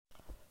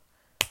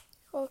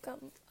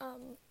Welcome.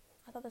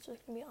 I thought this was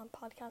going to be on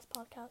podcast,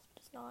 but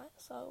it's not,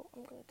 so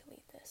I'm going to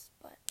delete this,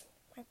 but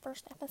my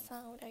first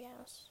episode, I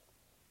guess.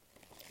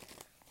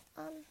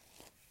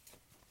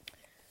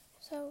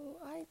 So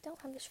I don't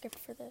have the script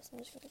for this. I'm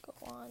just going to go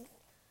on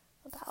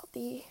about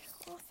The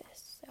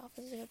Office. The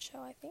Office is a good show,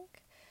 I think.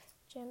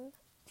 Jim,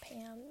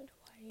 Pam,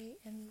 Dwight,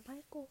 and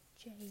Michael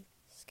J.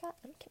 Scott.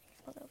 I'm kidding.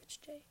 I don't know if it's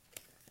J.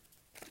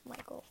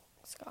 Michael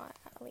Scott,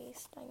 at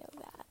least. I know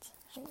that.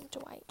 And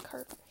Dwight,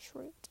 Kurt,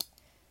 Schrute,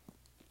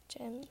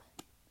 Jim,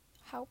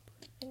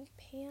 Haupt, and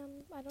Pam.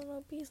 I don't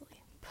know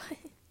Beasley. But,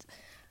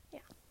 yeah.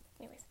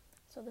 Anyways.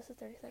 So this is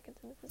 30 seconds,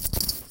 and this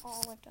is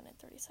all I've done in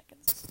 30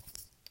 seconds.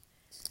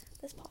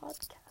 This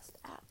podcast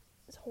app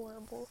is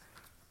horrible.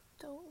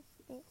 Don't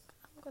think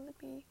I'm going to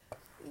be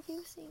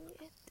using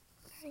it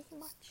very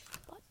much.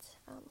 But,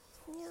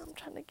 I'm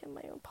trying to get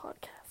my own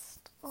podcast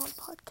on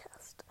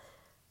podcast.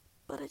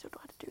 But I don't know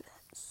how to do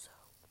that, so.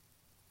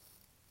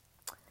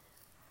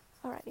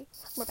 Alrighty,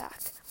 we're back.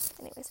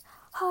 Anyways,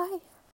 hi.